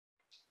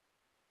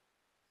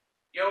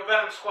Yo,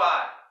 Venom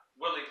Squad,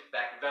 Willie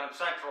back at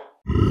Venomcentral.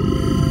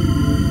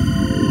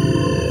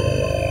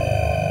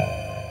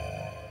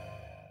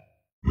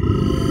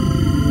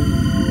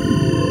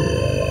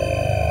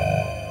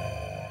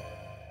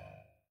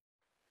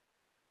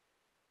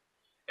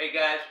 Hey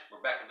guys,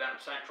 we're back at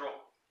Venomcentral.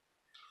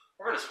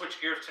 We're going to switch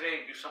gears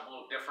today and do something a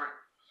little different.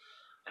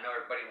 I know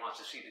everybody wants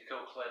to see the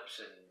kill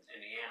clips and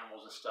the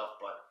animals and stuff,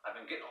 but I've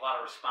been getting a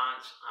lot of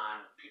response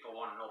on people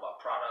wanting to know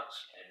about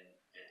products and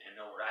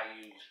know what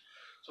I use.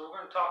 So we're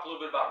going to talk a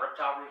little bit about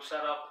reptile room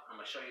setup. I'm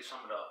going to show you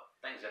some of the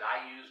things that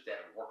I use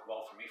that have worked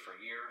well for me for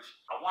years.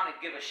 I want to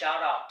give a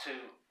shout out to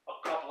a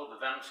couple of the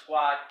Venom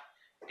Squad,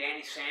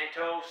 Danny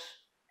Santos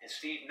and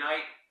Steve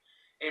Knight.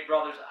 Hey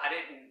brothers, I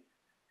didn't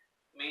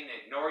mean to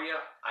ignore you.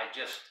 I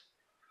just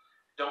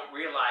don't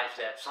realize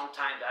that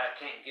sometimes I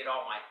can't get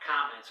all my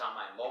comments on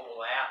my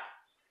mobile app,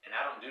 and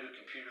I don't do the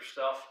computer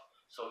stuff.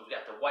 So we've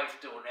got the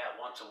wife doing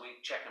that once a week,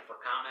 checking for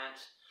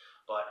comments.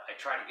 But I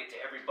try to get to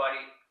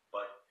everybody.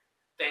 But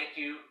thank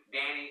you,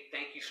 Danny.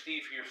 Thank you,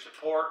 Steve, for your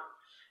support.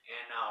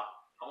 And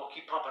I'm going to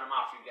keep pumping them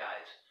out for you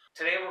guys.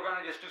 Today we're going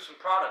to just do some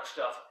product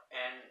stuff.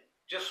 And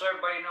just so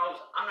everybody knows,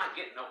 I'm not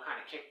getting no kind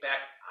of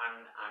kickback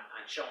on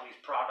showing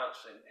these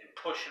products and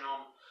pushing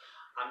them.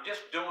 I'm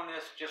just doing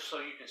this just so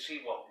you can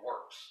see what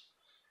works.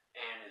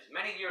 And as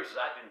many years as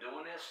I've been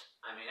doing this,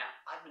 I mean,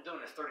 I've been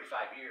doing this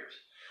 35 years.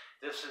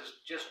 This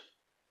is just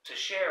to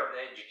share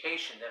the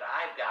education that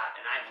I've got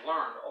and I've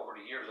learned over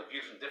the years of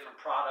using different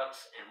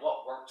products and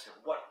what works and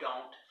what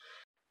don't.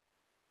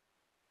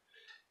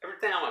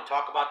 Everything I'm going to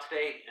talk about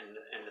today and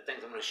the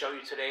things I'm going to show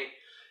you today,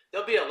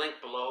 there'll be a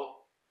link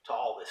below to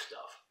all this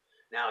stuff.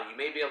 Now, you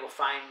may be able to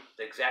find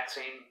the exact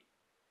same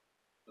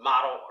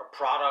model or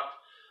product.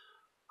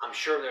 I'm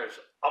sure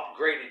there's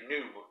upgraded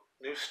new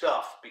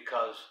stuff,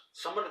 because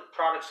some of the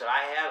products that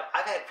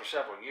I've had for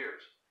several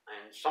years,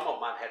 and some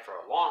of them I've had for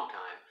a long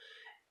time,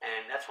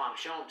 and that's why I'm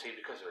showing them to you,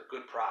 because they're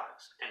good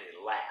products and they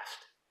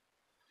last.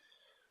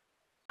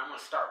 I'm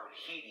going to start with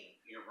heating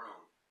your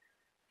room.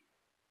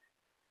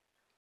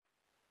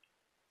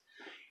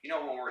 You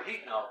know, when we're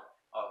heating a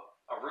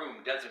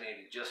room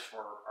designated just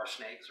for our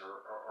snakes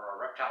or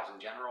our reptiles in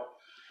general,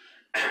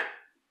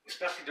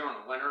 especially during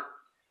the winter,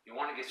 you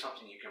want to get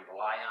something you can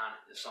rely on,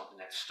 is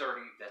something that's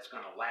sturdy, that's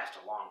going to last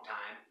a long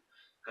time.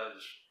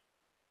 Because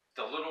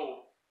the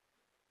little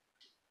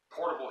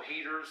portable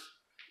heaters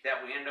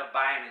that we end up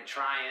buying and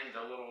trying, they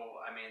only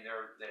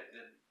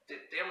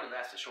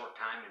last a short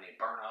time and they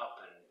burn up.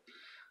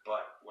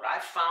 But what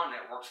I've found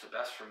that works the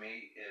best for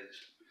me is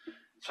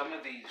some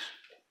of these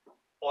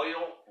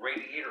oil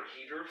radiator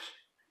heaters.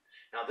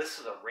 Now this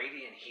is a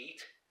radiant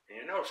heat. And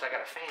you notice I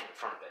got a fan in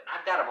front of it. And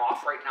I've got them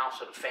off right now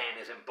so the fan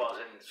isn't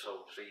buzzing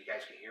so you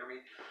guys can hear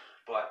me.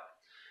 But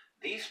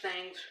these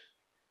things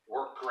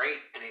work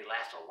great and they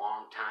last a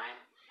long time.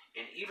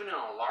 And even in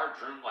a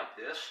large room like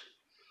this,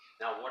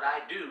 now what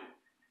I do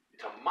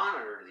to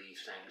monitor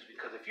these things,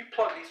 because if you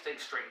plug these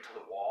things straight into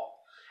the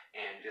wall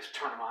and just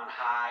turn them on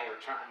high,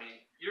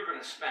 you're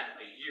going to spend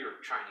a year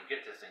trying to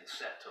get this thing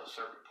set to a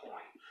certain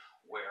point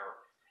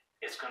where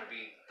it's going to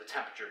be the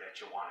temperature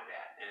that you want it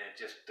at. And it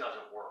just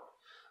doesn't work.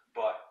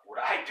 But what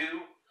I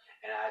do,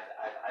 and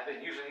I've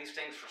been using these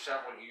things for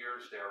several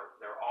years,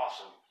 they're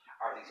awesome,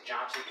 are these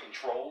Johnson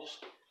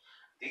controls.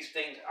 These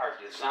things are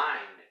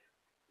designed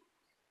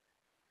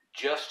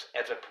just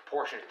as a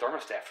proportionate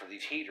thermostat for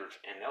these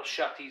heaters, and they'll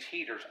shut these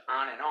heaters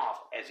on and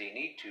off as they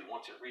need to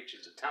once it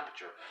reaches the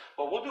temperature.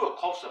 But we'll do a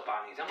close-up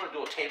on these. I'm going to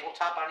do a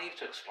tabletop on these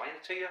to explain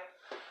it to you.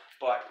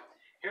 But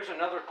here's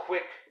another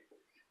quick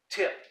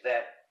tip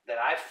that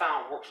I've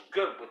found works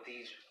good with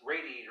these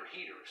radiator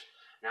heaters.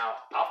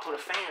 Now, I'll put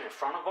a fan in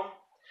front of them,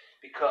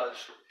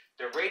 because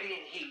the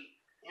radiant heat,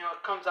 it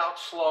comes out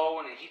slow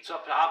and it heats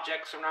up the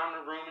objects around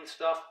the room and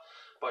stuff.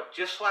 But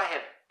just so I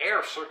have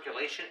air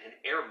circulation and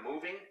air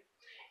moving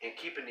and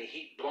keeping the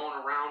heat blowing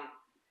around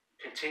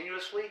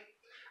continuously,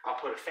 I'll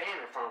put a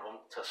fan in front of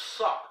them to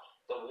suck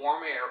the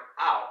warm air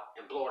out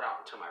and blow it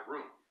out into my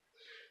room.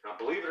 Now,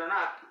 believe it or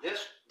not,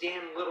 this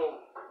damn little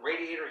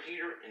radiator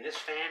heater and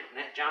this fan and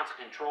that Johnson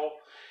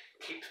control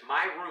keeps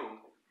my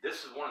room,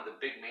 this is one of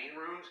the big main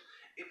rooms,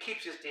 it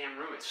keeps this damn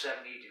room at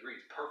 78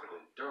 degrees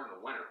perfectly during the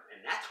winter,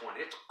 and that's when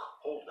it's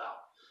cold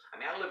out. I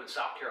mean, I live in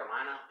South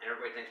Carolina, and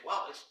everybody thinks,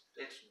 well, it's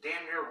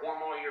damn near warm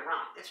all year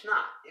round. It's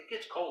not. It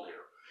gets cold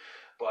here.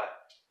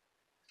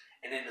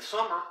 And in the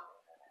summer,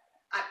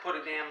 I put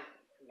a damn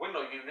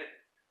window unit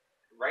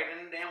right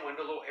in the damn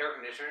window, a little air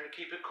conditioner to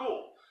keep it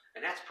cool.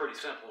 And that's pretty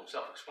simple and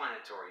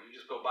self-explanatory. You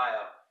just go buy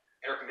a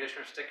air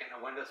conditioner, stick it in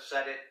the window,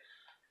 set it,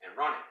 and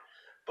run it.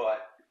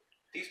 But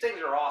these things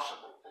are awesome.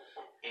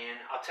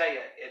 And I'll tell you,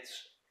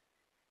 it's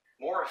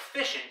more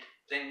efficient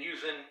than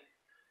using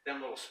them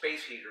little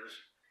space heaters,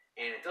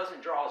 and it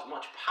doesn't draw as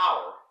much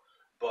power,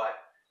 but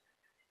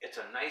it's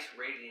a nice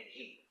radiant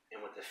heat.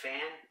 And with the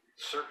fan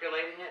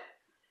circulating it,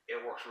 it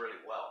works really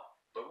well.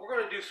 But we're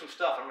going to do some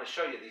stuff. I'm going to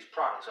show you these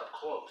products up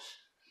close.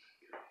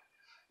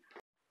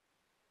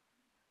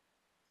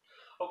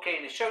 Okay,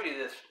 and to show you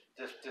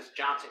this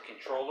Johnson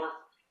controller.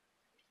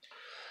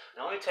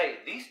 Now let me tell you,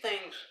 these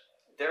things,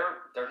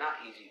 they're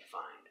not easy to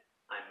find.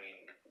 I mean,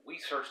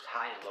 we searched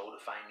high and low to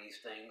find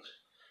these things,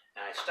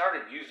 and I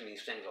started using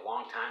these things a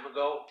long time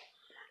ago,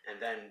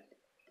 and then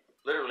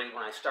literally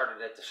when I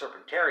started at the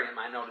Serpentarium,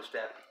 I noticed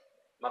that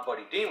my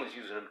buddy Dean was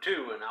using them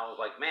too, and I was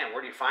like, man,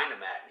 where do you find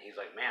them at? And he's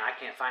like, man, I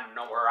can't find them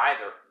nowhere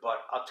either.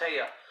 But I'll tell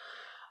you,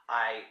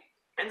 I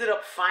ended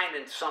up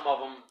finding some of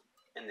them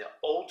in the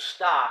old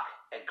stock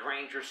at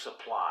Granger's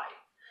Supply,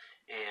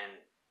 and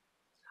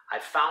I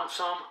found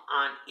some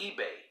on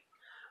eBay,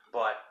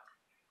 but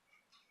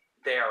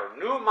there are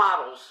new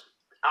models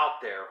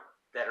out there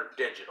that are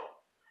digital,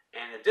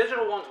 and the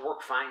digital ones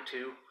work fine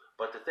too.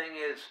 But the thing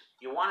is,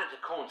 you want it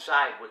to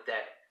coincide with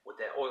that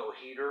oil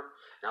heater.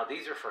 Now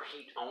these are for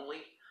heat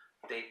only.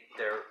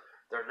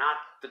 They're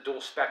not the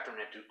dual spectrum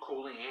that do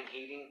cooling and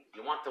heating.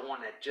 You want the one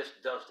that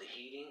just does the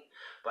heating.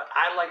 But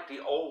I like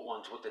the old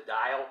ones with the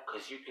dial,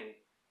 because you can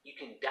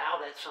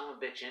dial that son of a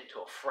bitch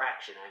into a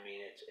fraction. I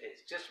mean,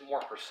 it's just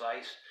more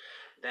precise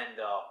than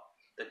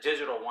the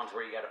digital ones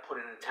where you got to put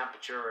in a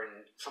temperature,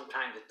 and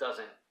sometimes it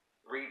doesn't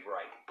read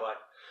right.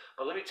 But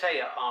let me tell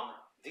you,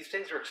 these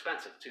things are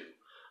expensive too.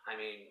 I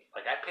mean,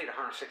 like I paid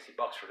 $160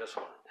 for this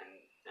one,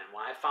 and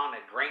when I found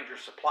that Granger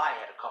Supply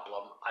had a couple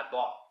of them, I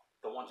bought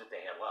the ones that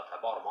they had left.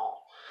 I bought them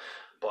all.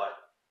 But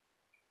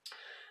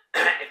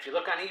if you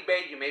look on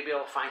eBay, you may be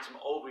able to find some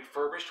old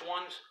refurbished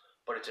ones,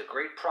 but it's a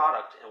great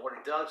product. And what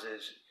it does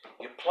is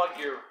you plug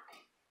your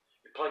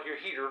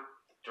heater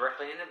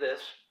directly into this,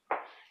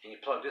 and you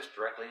plug this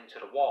directly into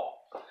the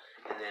wall.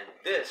 And then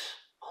this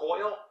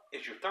coil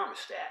is your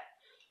thermostat.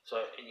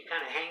 So, and you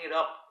kind of hang it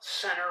up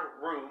center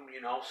room,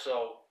 you know,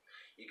 so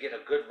you get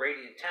a good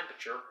radiant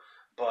temperature,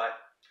 but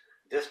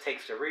this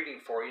takes the reading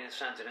for you and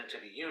sends it into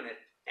the unit,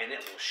 and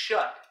it will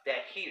shut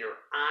that heater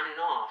on and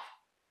off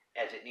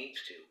as it needs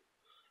to.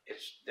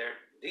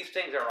 These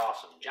things are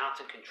awesome,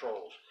 Johnson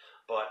Controls,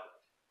 but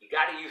you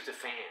got to use the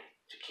fan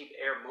to keep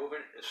air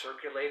moving and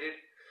circulated,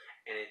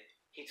 and it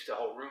heats the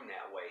whole room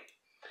that way.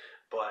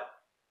 But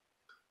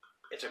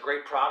it's a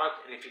great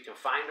product, and if you can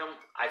find them,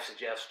 I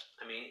suggest,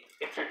 I mean,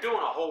 if you're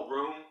doing a whole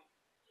room,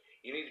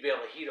 you need to be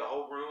able to heat a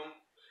whole room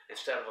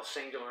instead of a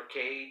singular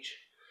cage.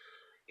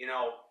 You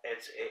know,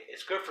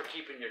 it's good for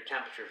keeping your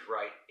temperatures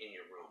right in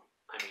your room.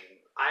 I mean,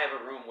 I have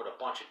a room with a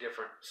bunch of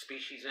different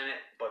species in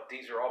it, but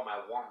these are all my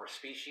warmer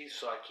species,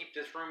 so I keep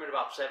this room at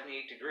about 78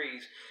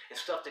 degrees, and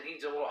stuff that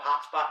needs a little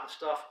hot spot and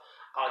stuff,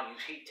 I'll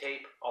use heat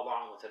tape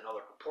along with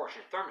another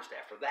proportionate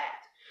thermostat for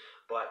that.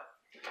 But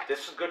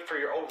this is good for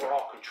your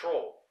overall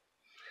control,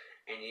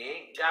 and you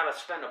ain't got to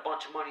spend a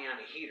bunch of money on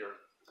a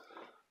heater.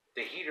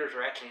 The heaters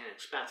are actually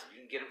inexpensive.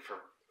 You can get them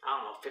for, I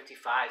don't know, $55,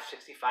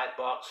 $65.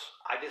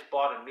 I just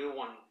bought a new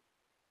one,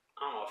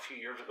 I don't know, a few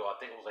years ago. I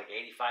think it was like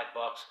 $85.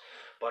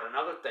 But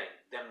another thing,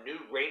 them new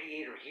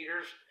radiator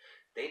heaters,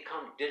 they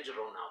come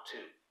digital now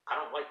too. I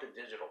don't like the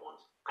digital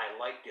ones. I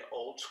like the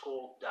old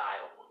school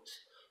dial ones.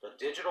 The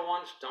digital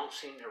ones don't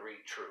seem to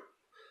read true.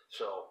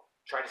 So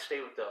try to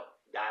stay with the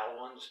dial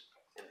ones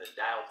and the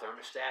dial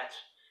thermostats.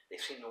 They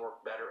seem to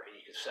work better, and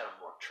you can set them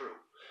more true.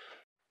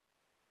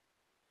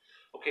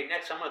 Okay,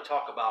 next I'm going to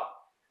talk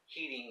about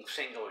heating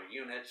singular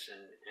units,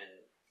 and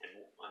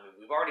I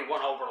mean, we've already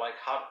went over like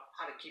how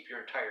to keep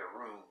your entire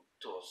room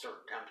to a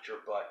certain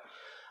temperature, but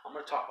I'm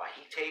going to talk about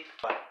heat tape.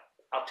 But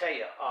I'll tell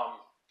you,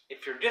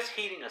 if you're just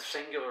heating a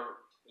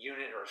singular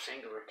unit or a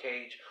singular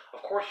cage,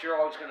 of course you're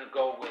always going to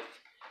go with,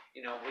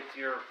 you know, with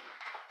your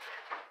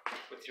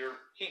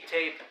heat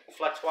tape,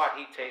 flex watt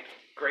heat tape,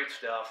 great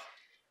stuff.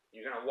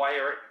 You're going to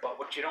wire it, but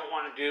what you don't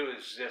want to do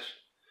is just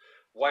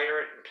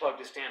wire it and plug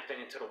this damn thing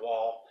into the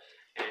wall.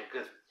 And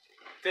because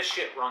this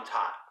shit runs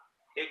hot,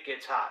 it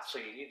gets hot,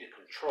 so you need to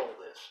control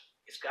this.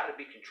 It's got to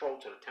be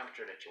controlled to the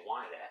temperature that you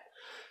want it at.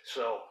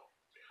 So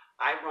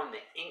I run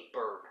the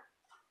Inkbird,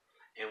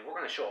 and we're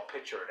going to show a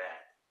picture of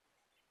that.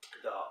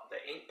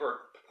 The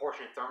Inkbird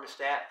proportionate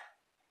thermostat,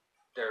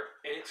 they're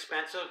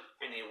inexpensive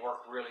and they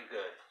work really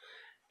good.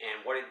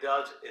 And what it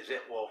does is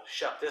it will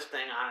shut this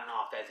thing on and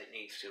off as it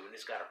needs to, and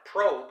it's got a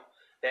probe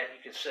that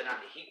you can sit on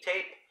the heat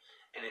tape,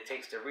 and it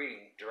takes the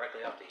reading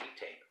directly off the heat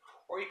tape.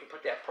 Or you can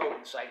put that probe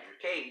inside your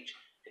cage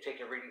and take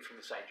a reading from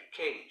inside your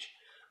cage.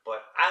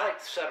 But I like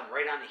to set them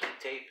right on the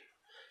heat tape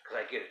because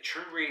I get a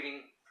true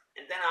reading,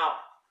 and then I'll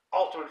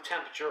alter the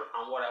temperature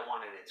on what I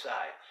want it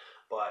inside.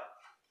 But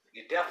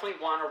you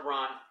definitely want to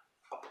run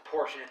a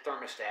proportionate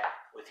thermostat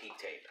with heat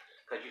tape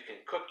because you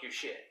can cook your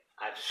shit.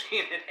 I've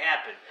seen it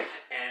happen.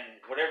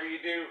 And whatever you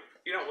do,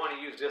 you don't want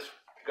to use this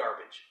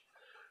garbage.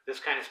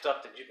 This kind of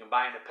stuff that you can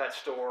buy in the pet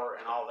store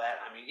and all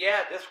that. I mean,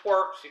 yeah, this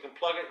works. You can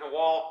plug it in the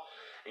wall.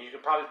 And you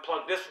can probably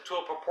plug this into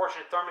a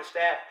proportionate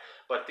thermostat,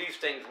 but these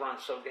things run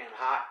so damn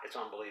hot, it's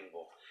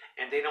unbelievable.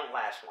 And they don't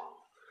last long.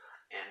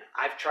 And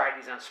I've tried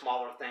these on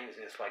smaller things,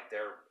 and it's like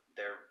they're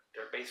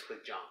basically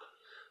junk.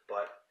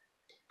 But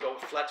go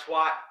with flex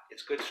watt,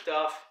 it's good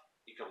stuff.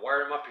 You can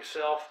wire them up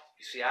yourself.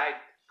 You see, I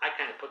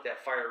kind of put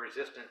that fire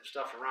resistant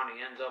stuff around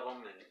the ends of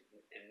them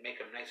and make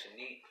them nice and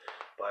neat.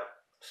 But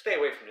stay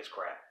away from this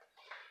crap.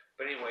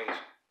 But anyways,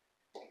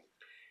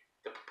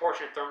 the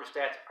proportionate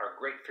thermostats are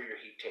great for your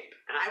heat tape.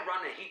 And I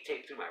run the heat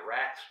tape through my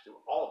racks, through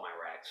all of my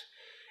racks.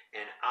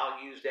 And I'll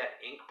use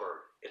that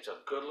Inkbird. It's a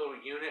good little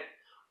unit,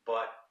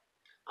 but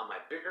on my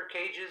bigger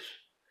cages,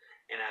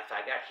 and if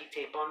I got heat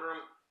tape under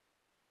them,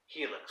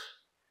 Helix.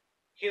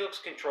 Helix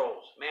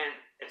controls, man,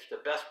 it's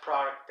the best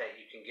product that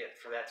you can get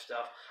for that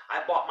stuff. I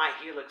bought my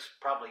Helix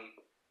probably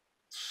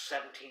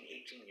 17,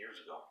 18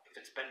 years ago, if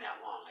it's been that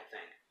long, I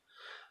think.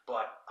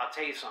 But I'll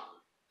tell you something,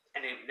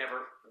 and they've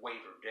never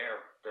wavered.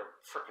 They're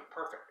freaking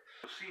perfect.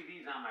 You'll see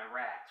these on my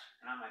racks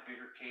and on my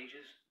bigger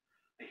cages,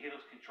 the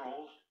Helix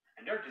controls,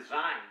 and they're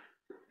designed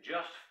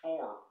just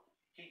for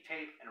heat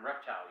tape and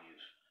reptile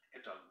use.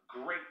 It's a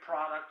great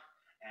product,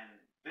 and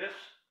this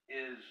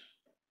is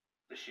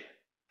the shit.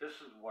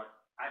 This is what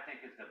I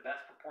think is the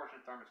best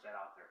proportionate thermostat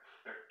out there.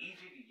 They're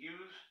easy to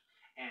use,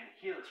 and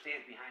Helix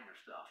stands behind their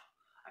stuff.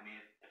 I mean,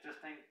 if this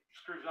thing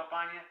screws up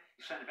on you,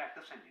 you send it back,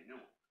 they'll send you a new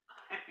one.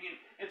 I mean,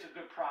 it's a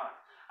good product.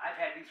 I've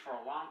had these for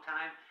a long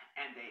time,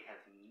 and they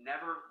have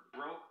never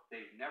broke.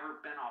 They've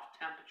never been off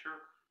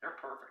temperature. They're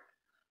perfect.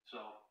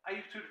 So I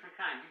use two different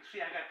kinds. You can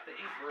see I got the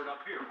Inkbird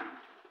up here.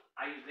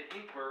 I use the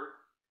Inkbird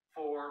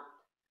for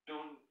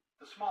doing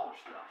the smaller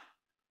stuff.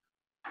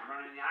 I'm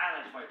running the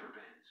eyelash wiper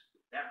bins.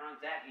 That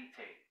runs that heat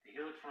tape. The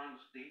Helix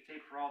runs the heat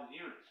tape for all the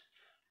units.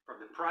 For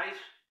the price,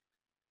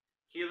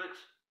 Helix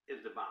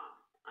is the bomb.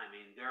 I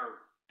mean, they're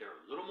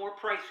a little more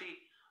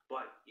pricey,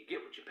 but you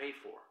get what you pay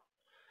for.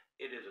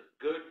 It is a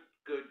good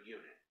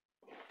unit.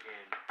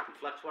 And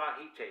flex wire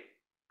heat tape,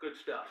 good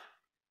stuff.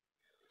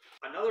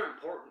 Another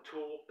important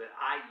tool that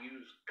I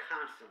use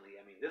constantly,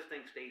 I mean, this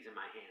thing stays in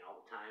my hand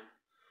all the time,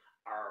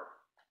 are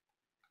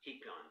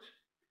heat guns.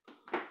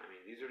 I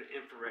mean, these are the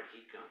infrared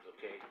heat guns,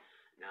 okay?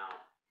 Now,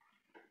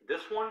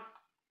 this one,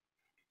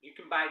 you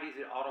can buy these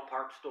at auto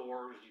parts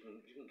stores. You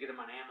can get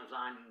them on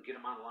Amazon. You can get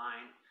them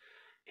online,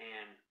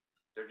 and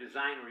they're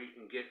designed where you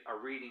can get a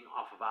reading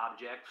off of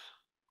objects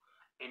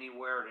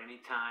anywhere at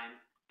any time,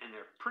 and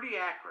they're pretty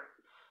accurate.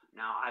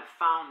 Now, I've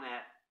found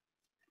that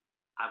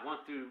I've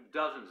went through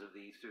dozens of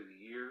these through the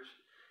years,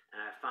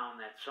 and I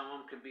found that some of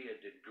them can be a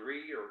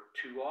degree or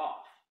two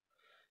off.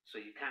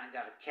 So you kind of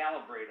got to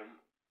calibrate them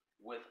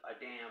with a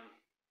damn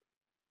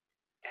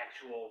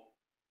actual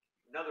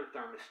another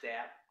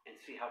thermostat and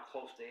see how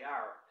close they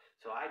are.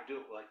 So I do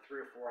it with like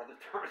 3 or 4 other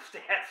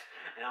thermostats,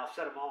 and I'll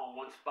set them all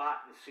in one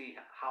spot and see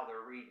how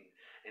they're reading.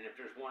 And if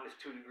there's one that's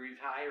 2 degrees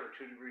higher or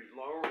 2 degrees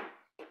lower,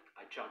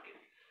 I chunk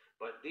it.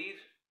 But these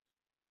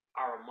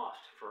are a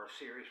must for a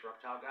serious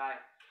reptile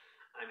guy.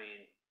 I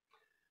mean,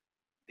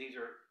 these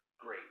are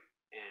great,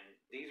 and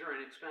these are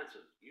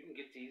inexpensive. You can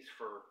get these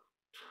for,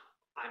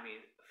 I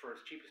mean, for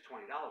as cheap as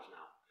 $20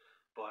 now.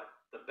 But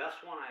the best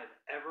one I've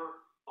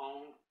ever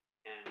owned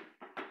and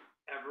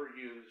ever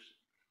used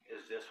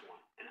is this one.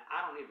 And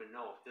I don't even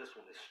know if this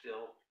one is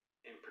still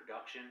in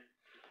production.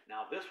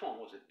 Now, this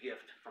one was a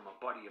gift from a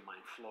buddy of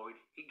mine, Floyd.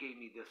 He gave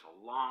me this a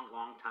long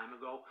time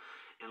ago.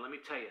 And let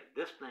me tell you,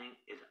 this thing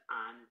is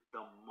on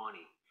the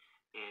money.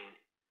 And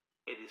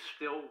it is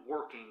still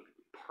working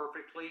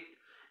perfectly.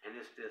 And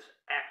it's this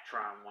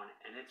Actron one.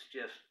 And it's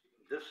just,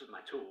 this is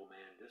my tool,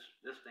 man.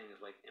 This thing is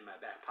like in my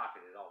back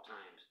pocket at all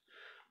times.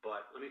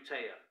 But let me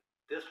tell you,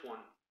 this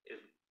one is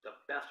the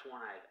best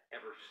one I've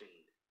ever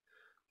seen.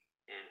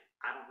 And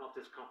I don't know if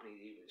this company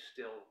is even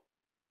still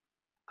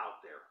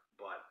out there,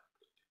 but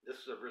this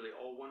is a really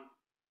old one,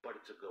 but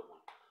it's a good one.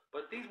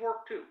 But these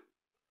work too.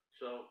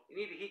 So you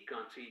need a heat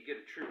gun so you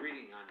get a true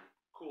reading on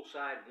cool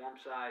side,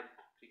 warm side,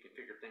 so you can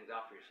figure things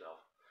out for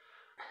yourself.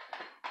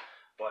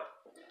 But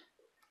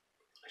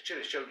I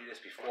should have showed you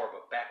this before,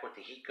 but back with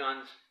the heat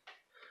guns,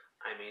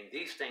 I mean,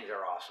 these things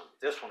are awesome.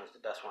 This one is the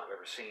best one I've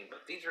ever seen,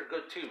 but these are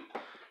good too.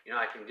 You know,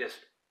 I can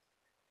just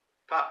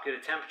pop, get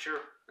a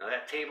temperature. Now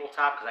that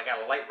tabletop, because I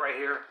got a light right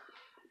here,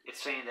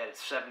 it's saying that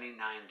it's 79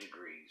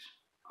 degrees.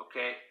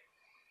 Okay?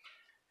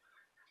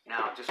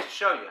 Now, just to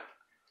show you,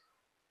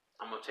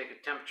 I'm going to take a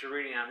temperature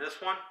reading on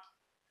this one.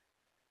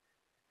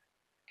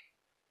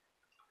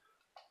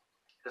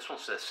 This one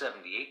says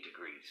 78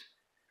 degrees.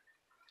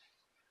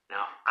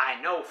 Now,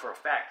 I know for a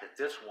fact that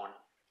this one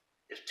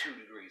is 2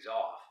 degrees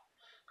off,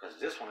 because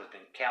this one has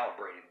been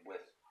calibrated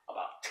with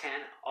about 10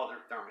 other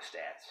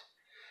thermostats.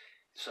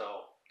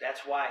 So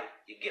that's why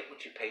you get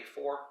what you pay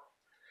for.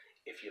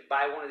 If you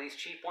buy one of these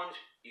cheap ones,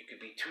 you could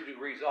be 2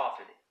 degrees off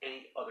in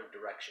any other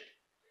direction.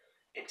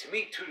 And to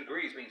me, 2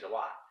 degrees means a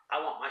lot.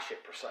 I want my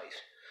shit precise.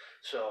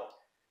 So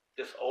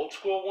this old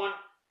school one,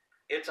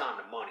 it's on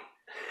the money.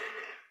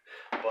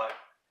 But,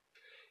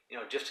 you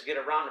know, just to get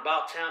a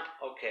roundabout temp,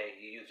 okay,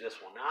 you use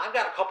this one. Now, I've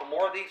got a couple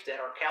more of these that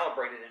are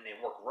calibrated and they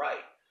work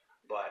right.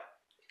 But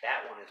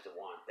that one is the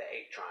one, the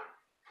Actron.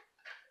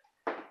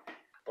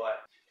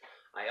 But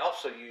I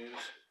also use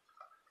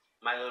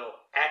my little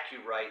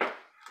AccuRite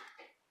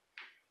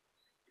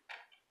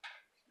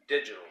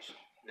digitals.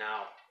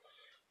 Now,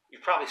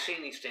 you've probably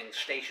seen these things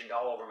stationed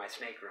all over my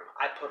snake room.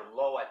 I put them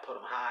low, I put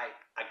them high.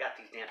 I got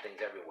these damn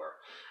things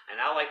everywhere. And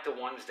I like the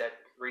ones that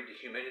read the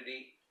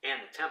humidity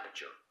and the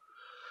temperature,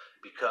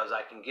 because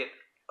I can get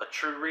a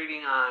true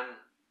reading on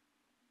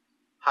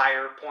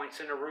higher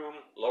points in the room,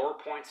 lower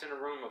points in the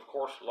room. Of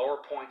course, lower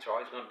points are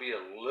always going to be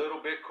a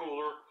little bit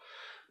cooler,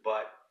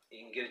 but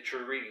you can get a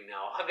true reading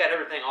now. I've got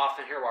everything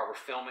off in here while we're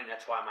filming.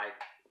 That's why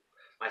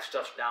my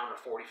stuff's down to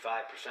 45%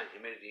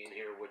 humidity in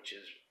here, which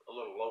is a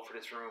little low for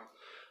this room.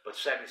 But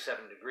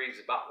 77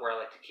 degrees is about where I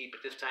like to keep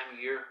it this time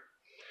of year.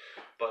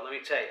 But let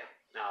me tell you,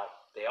 now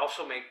they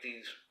also make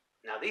these.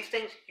 Now these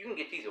things, you can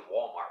get these at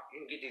Walmart.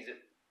 You can get these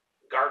at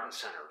garden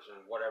centers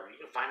and whatever. You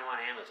can find them on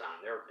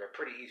Amazon. They're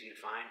pretty easy to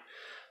find.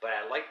 But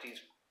I like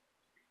these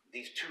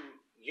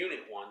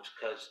 2-unit ones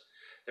because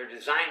they're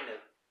designed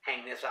to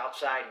hang this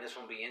outside and this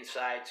one be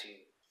inside, so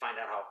you find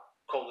out how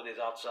cold it is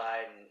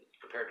outside and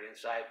compared to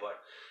inside.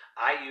 But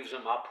I use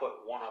them. I'll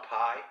put one up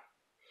high,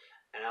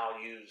 and I'll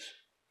use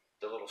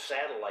the little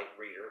satellite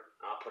reader.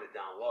 I'll put it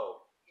down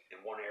low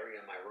in one area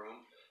in my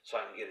room, so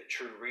I can get a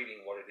true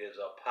reading what it is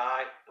up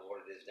high and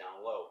what it is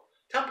down low.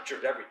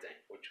 Temperature is everything,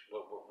 which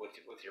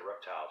with your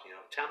reptiles, you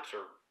know, temps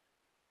are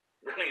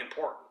really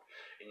important,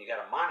 and you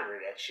got to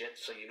monitor that shit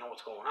so you know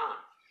what's going on.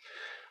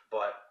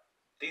 But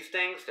these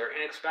things, they're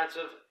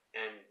inexpensive,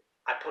 and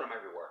I put them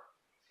everywhere.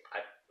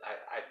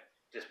 I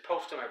just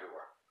post them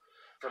everywhere.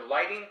 For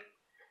lighting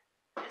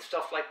and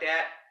stuff like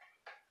that,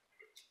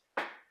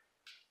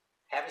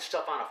 having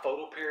stuff on a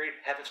photo period,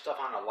 having stuff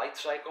on a light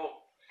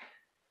cycle,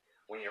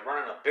 when you're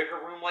running a bigger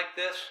room like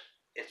this,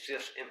 it's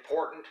just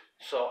important.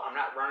 So I'm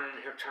not running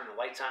in here turning the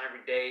lights on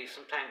every day.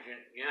 Sometimes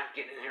you're not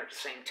getting in here at the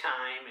same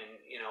time,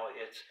 and you know,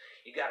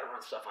 you got to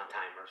run stuff on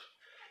timers.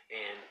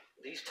 And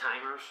these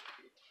timers,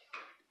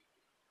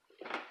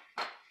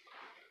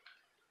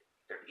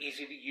 they're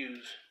easy to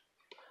use.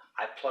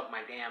 I plug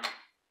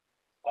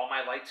all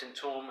my lights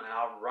into them, and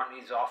I'll run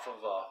these off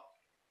of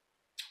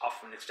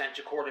an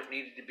extension cord if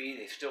needed to be.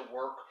 They still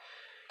work.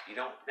 You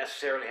don't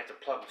necessarily have to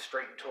plug them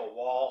straight into a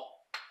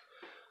wall.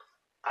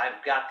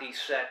 I've got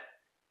these set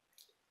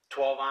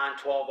 12 on,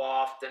 12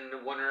 off. Then in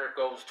the winter it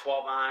goes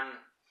 12 on,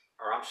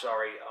 or I'm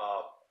sorry,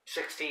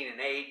 16 and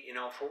 8, you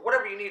know, for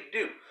whatever you need to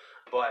do.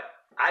 But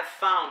I've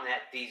found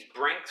that these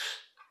Brinks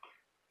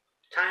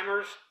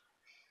timers,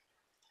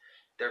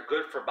 they're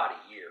good for about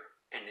a year,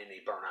 and then they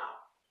burn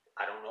out.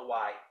 I don't know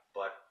why,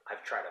 but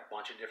I've tried a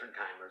bunch of different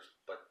timers,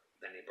 but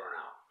then they burn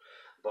out.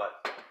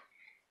 But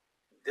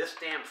this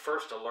damn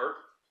first alert,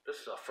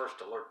 this is a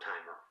first alert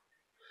timer.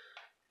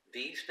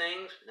 These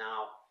things,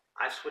 now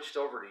I switched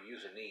over to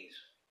using these.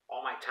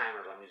 All my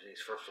timers, I'm using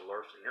these first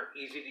alerts, and they're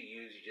easy to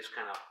use. You just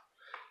kind of,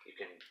 you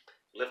can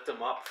lift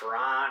them up for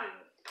on and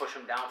push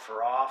them down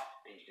for off,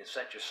 and you can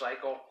set your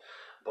cycle.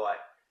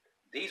 But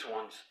these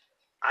ones,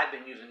 I've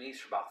been using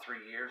these for about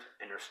 3 years,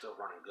 and they're still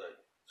running good.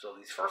 So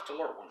these first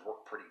alert ones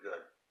work pretty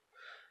good.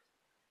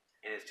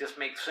 And it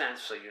just makes sense,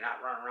 so you're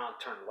not running around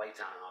turning the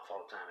lights on and off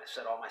all the time. I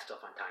set all my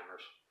stuff on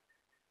timers.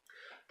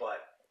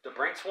 But the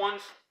Brinks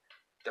ones,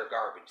 they're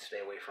garbage. Stay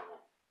away from them.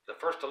 The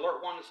first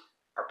alert ones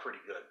are pretty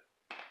good.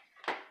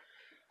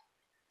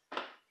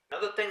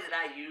 Another thing that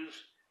I use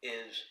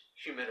is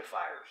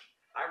humidifiers.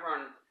 I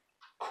run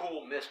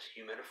cool mist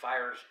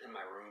humidifiers in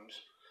my rooms,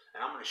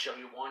 and I'm going to show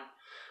you one.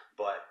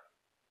 But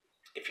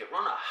if you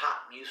run a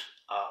hot mist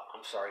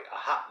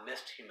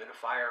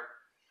humidifier,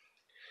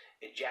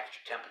 it jacks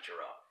your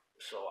temperature up.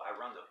 So I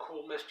run the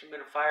cool mist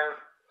humidifier,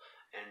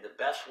 and the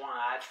best one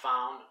I've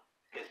found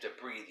is the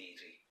Breathe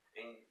Easy.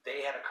 And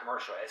they had a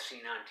commercial I've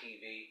seen on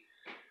TV.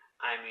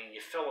 I mean,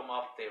 you fill them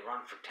up, they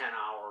run for 10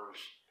 hours,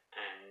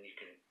 and you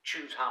can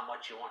choose how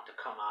much you want to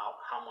come out,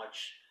 how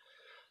much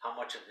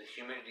of the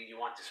humidity you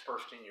want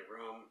dispersed in your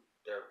room.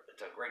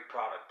 It's a great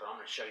product, but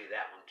I'm going to show you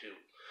that one too.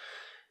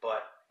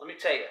 But let me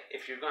tell you,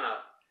 if you're going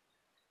to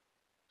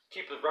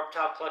keep a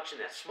reptile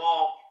collection that's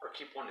small or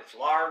keep one that's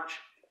large,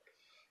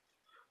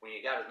 when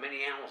you got as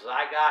many animals as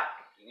I got,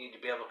 you need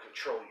to be able to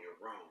control your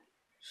room.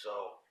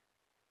 So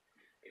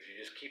if you're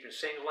just keeping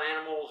single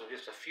animals or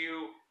just a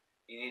few,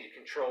 you need to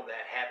control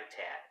that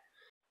habitat.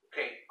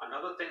 Okay,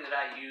 another thing that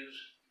I use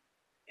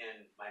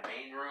in my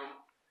main room,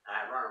 and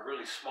I run a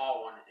really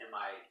small one in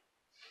my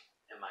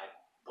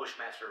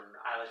Bushmaster and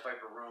Eyeless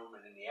Viper room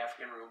and in the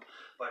African room,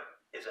 but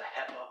is a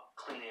HEPA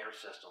clean air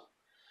system.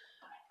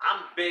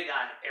 I'm big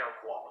on air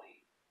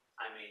quality.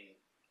 I mean,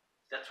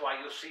 that's why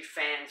you'll see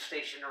fans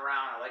stationed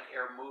around. I like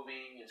air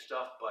moving and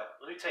stuff, but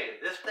let me tell you,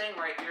 this thing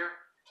right here,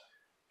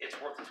 it's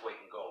worth its weight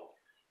in gold.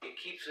 It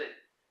keeps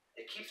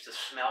the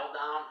smell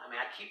down. I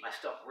mean, I keep my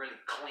stuff really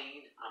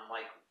clean. I'm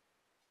like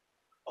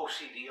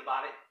OCD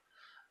about it,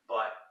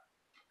 but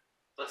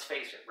let's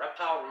face it,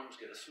 reptile rooms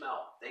get a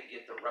smell. They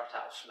get the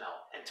reptile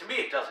smell, and to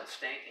me, it doesn't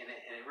stink, and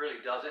it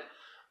really doesn't.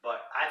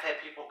 But I've had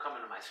people come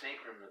into my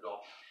snake room and go,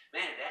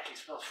 "Man, it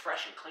actually smells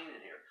fresh and clean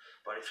in here."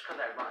 But it's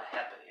because I run a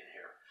HEPA in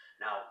here.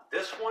 Now,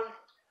 this one,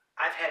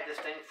 I've had this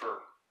thing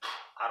for,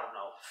 I don't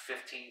know,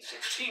 15,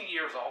 16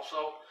 years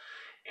also.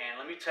 And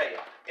let me tell you,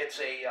 it's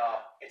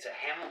a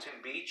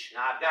Hamilton Beach.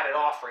 Now, I've got it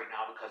off right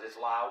now because it's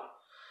loud.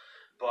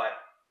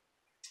 But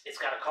it's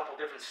got a couple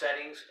different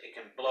settings. It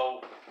can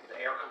blow, the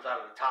air comes out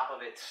of the top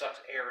of it,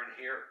 sucks air in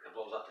here, and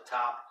blows out the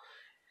top.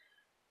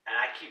 And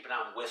I keep it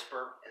on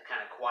whisper. It's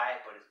kind of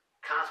quiet, but it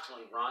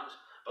constantly runs.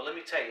 But let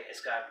me tell you,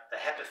 it's got the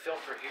HEPA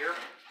filter here,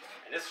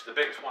 and this is the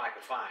biggest one I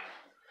could find.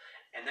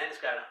 And then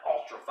it's got an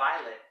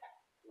ultraviolet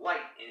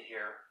light in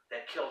here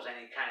that kills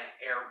any kind of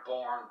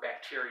airborne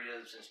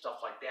bacterias and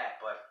stuff like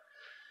that. But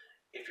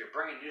if you're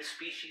bringing new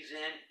species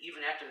in,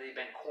 even after they've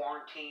been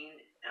quarantined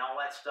and all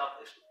that stuff,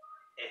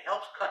 it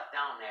helps cut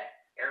down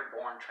that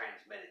airborne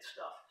transmitted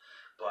stuff.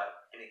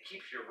 And it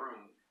keeps your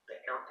room, the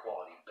air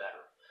quality,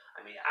 better.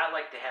 I mean, I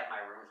like to have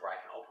my rooms where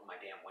I can open my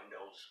damn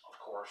windows, of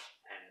course,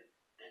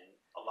 and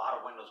a lot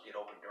of windows get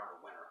open during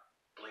the winter,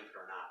 believe it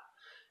or not,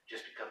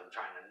 just because I'm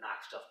trying to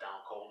knock stuff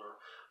down colder.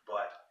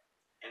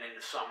 And in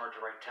the summer, at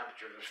the right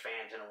temperature, there's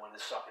fans in the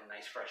window sucking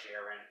nice fresh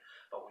air in.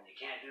 But when you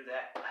can't do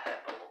that,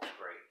 HEPA looks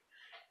great.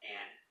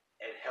 And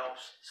it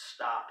helps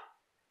stop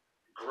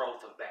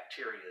growth of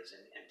bacteria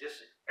and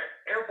just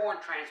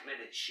airborne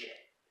transmitted shit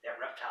that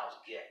reptiles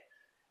get.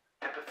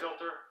 HEPA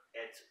filter,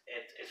 it's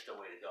the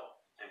way to go.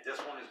 And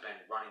this one has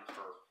been running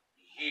for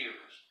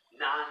years,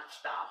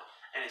 non-stop,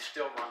 and it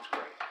still runs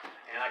great.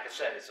 And like I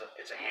said, it's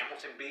a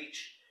Hamilton Beach,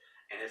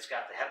 and it's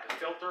got the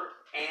HEPA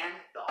filter and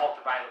the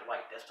ultraviolet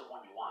light. That's the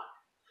one you want.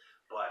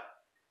 But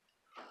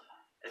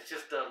it's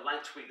just the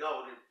lengths we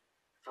go to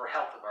for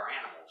health of our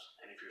animals.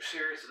 And if you're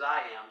serious as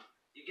I am,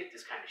 you get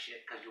this kind of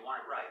shit because you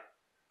want it right.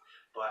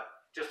 But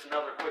just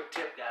another quick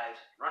tip, guys.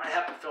 Run a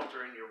HEPA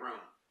filter in your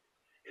room.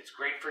 It's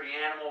great for the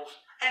animals,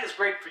 and it's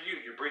great for you.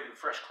 You're breathing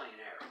fresh, clean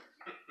air.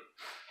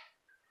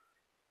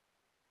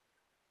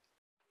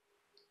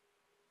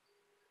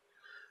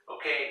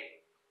 Okay,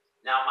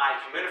 now my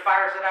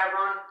humidifiers that I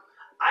run,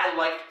 I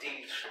like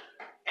these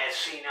as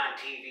seen on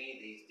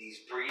TV,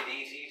 these Breathe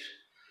Easies.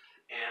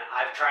 And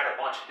I've tried a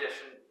bunch of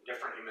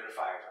different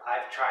humidifiers.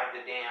 I've tried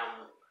the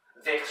damn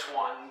Vicks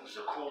ones,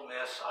 the Cool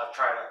Mist. I've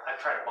tried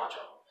a bunch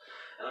of them.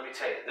 And let me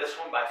tell you, this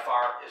one by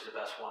far is the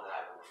best one that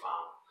I've ever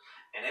found.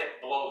 And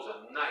it blows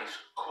a nice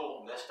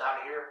cool mist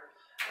out of here.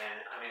 And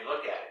I mean,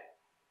 look at it.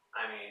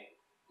 I mean,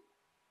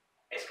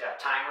 it's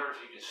got timers,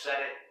 you can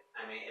set it.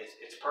 I mean,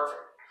 it's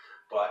perfect.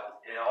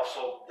 But it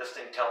also, this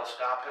thing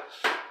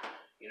telescopics,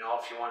 you know,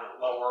 if you want it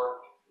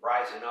lower,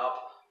 rising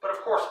up. But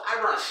of course, I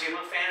run a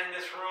ceiling fan in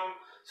this room,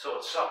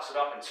 so it sucks it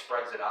up and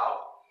spreads it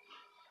out.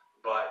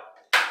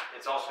 But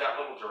it's also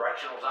got little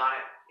directionals on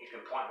it. You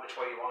can point which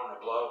way you want it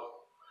to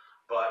blow.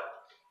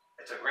 But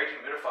it's a great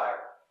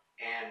humidifier.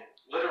 And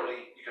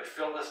literally, you can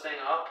fill this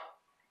thing up,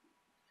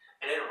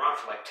 and it'll run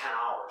for like 10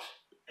 hours.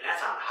 And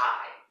that's on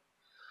high.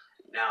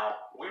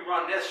 Now, we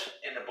run this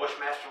in the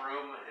Bushmaster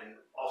room and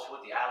also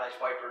with the eyelash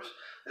wipers.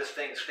 This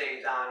thing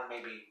stays on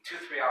maybe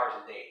 2-3 hours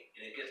a day.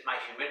 And it gets my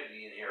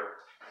humidity in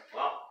here,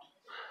 well,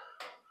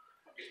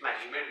 gets my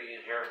humidity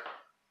in here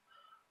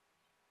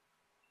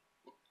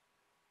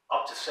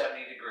up to 70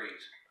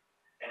 degrees.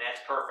 And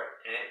that's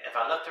perfect. And if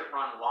I left it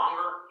run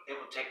longer, it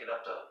would take it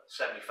up to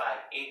 75,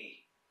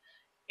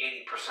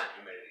 80%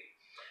 humidity.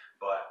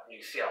 But you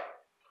can see how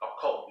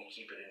cold we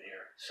keep it in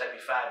here.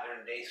 75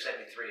 during the day,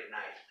 73 at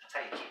night. That's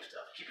how you keep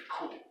stuff. Keep it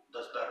cool,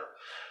 does better.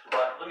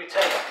 But let me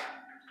tell you,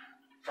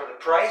 for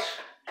the price,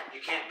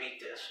 you can't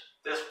beat this.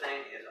 This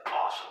thing is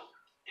awesome.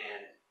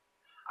 And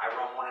I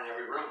run one in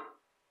every room.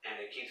 And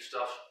it keeps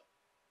stuff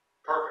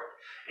perfect.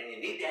 And you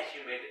need that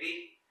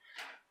humidity.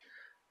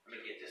 Let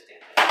me get this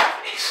damn thing in my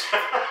face.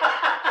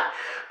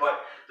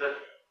 But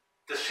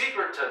the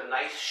secret to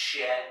nice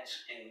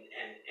sheds and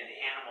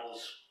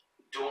animals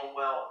doing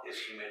well is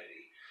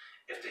humidity.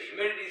 If the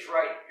humidity's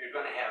right, you're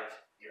going to have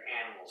your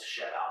animals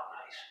shed out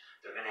nice.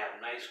 They're going to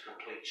have nice,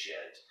 complete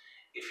sheds.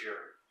 If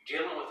you're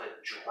dealing with a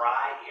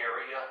dry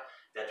area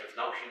that there's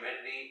no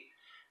humidity,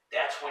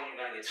 that's when you're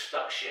going to get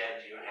stuck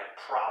sheds. You're going to have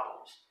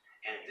problems.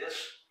 And this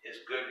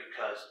is good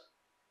because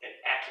it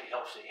actually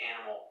helps the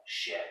animal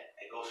shed.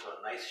 It goes through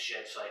a nice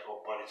shed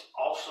cycle, but it's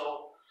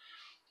also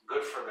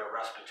good for their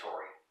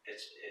respiratory.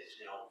 It's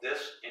you know,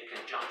 this in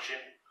conjunction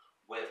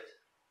with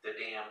the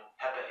damn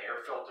HEPA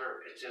air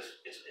filter, it's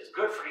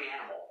good for the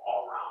animal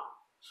all around.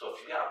 So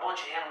if you got a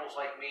bunch of animals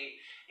like me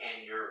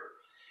and you're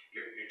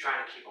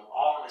trying to keep them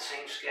all in the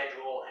same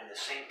schedule and the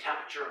same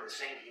temperature and the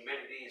same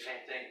humidity, the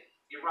same thing,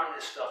 you run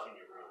this stuff in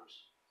your rooms.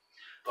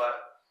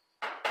 But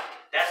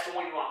that's the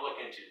one you want to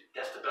look into.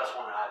 That's the best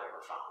one that I've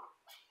ever found.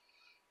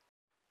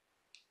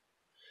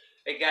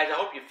 Hey guys, I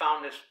hope you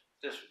found this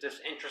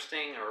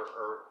interesting, or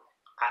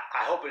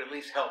I hope it at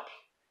least helps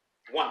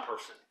one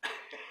person,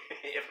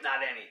 if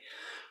not any.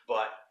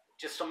 But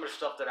just some of the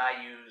stuff that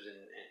I use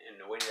and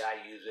the way that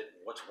I use it,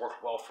 and what's worked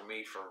well for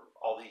me for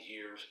all these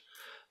years.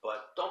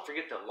 But don't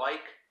forget to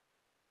like,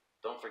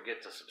 don't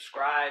forget to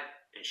subscribe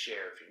and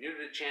share. If you're new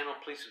to the channel,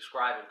 please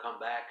subscribe and come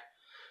back.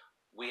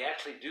 We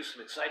actually do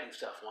some exciting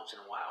stuff once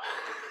in a while.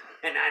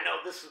 And I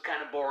know this is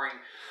kind of boring,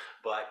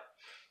 but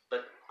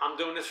I'm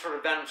doing this for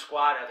the Venom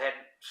Squad. I've had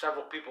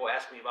several people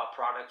ask me about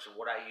products and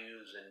what I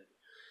use, and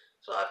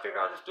so I figured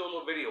I'll just do a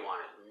little video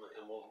on it,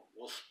 and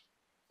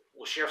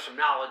we'll share some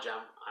knowledge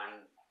on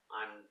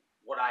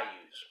what I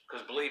use.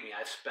 Because believe me,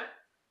 I've spent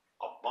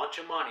a bunch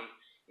of money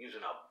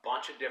using a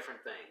bunch of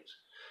different things.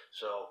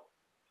 So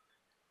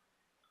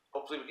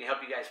hopefully we can help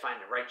you guys find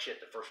the right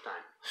shit the first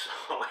time.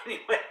 So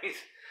anyways,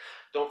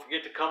 Don't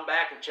forget to come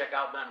back and check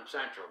out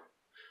Venomcentral.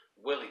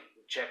 Willie,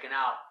 checking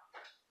out.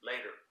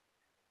 Later.